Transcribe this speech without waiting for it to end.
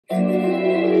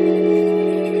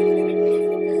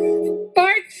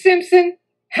Bart Simpson,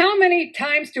 how many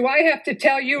times do I have to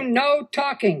tell you no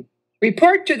talking?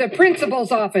 Report to the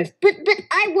principal's office. But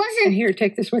I wasn't. Here,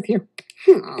 take this with you.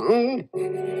 Oh.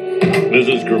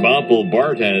 Mrs. Krabappel,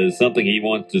 Bart has something he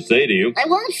wants to say to you. I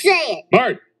won't say it.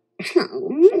 Bart!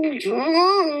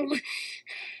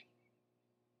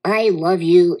 I love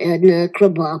you, Edna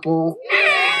Krabappel.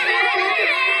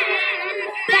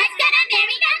 Bart's gonna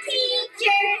marry the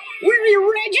teacher. Where are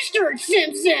you registered,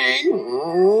 Simpson?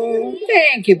 Oh.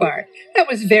 Thank you, Bart. That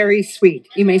was very sweet.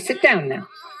 You may sit down now.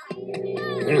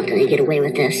 I'm not going to get away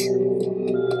with this.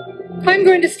 I'm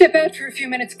going to step out for a few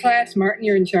minutes, class. Martin,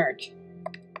 you're in charge.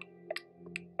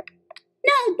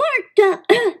 No, Bart,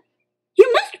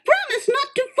 you must promise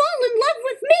not to fall in love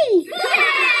with me.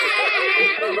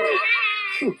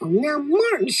 Oh, now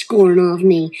Martin's scoring off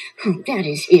me. Oh, that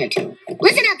is it.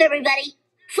 Listen up, everybody.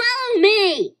 Follow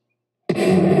me.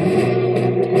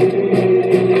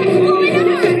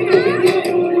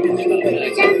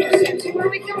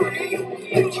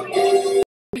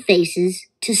 Faces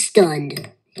to stunned.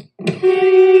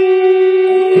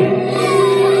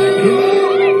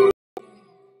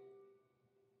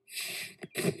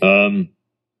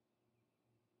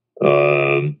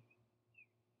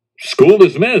 School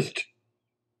dismissed.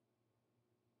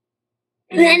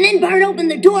 And then Bart opened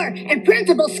the door, and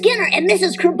Principal Skinner and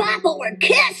Mrs. Krabappel were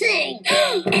kissing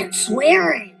and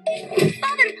swearing.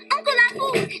 Father, Uncle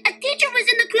Apple, a teacher was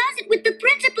in the closet with the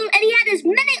principal and he had as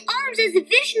many arms as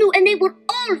Vishnu and they were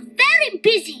all very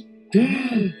busy.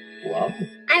 Wow.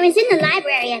 I was in the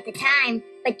library at the time,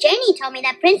 but Janie told me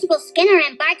that Principal Skinner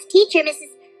and Bart's teacher,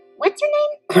 Mrs. What's her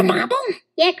name? Krabappel?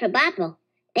 Yeah, Krabappel.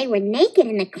 They were naked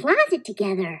in the closet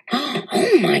together.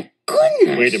 Oh, my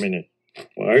goodness. Wait a minute.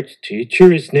 Bart's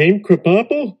teacher is named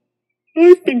Krabappel?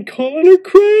 I've been calling her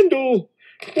Crandall.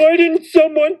 Why didn't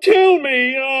someone tell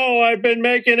me? Oh, I've been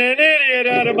making an idiot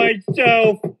out of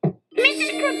myself.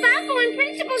 Mrs. Krabappel and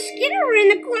Principal Skinner were in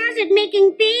the closet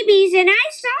making babies, and I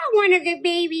saw one of the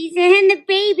babies, and the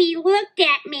baby looked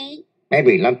at me.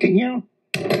 Baby looked at you?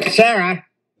 Sarah,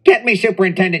 get me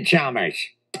Superintendent Chalmers.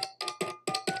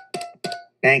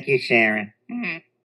 Thank you, Sarah. Mm-hmm.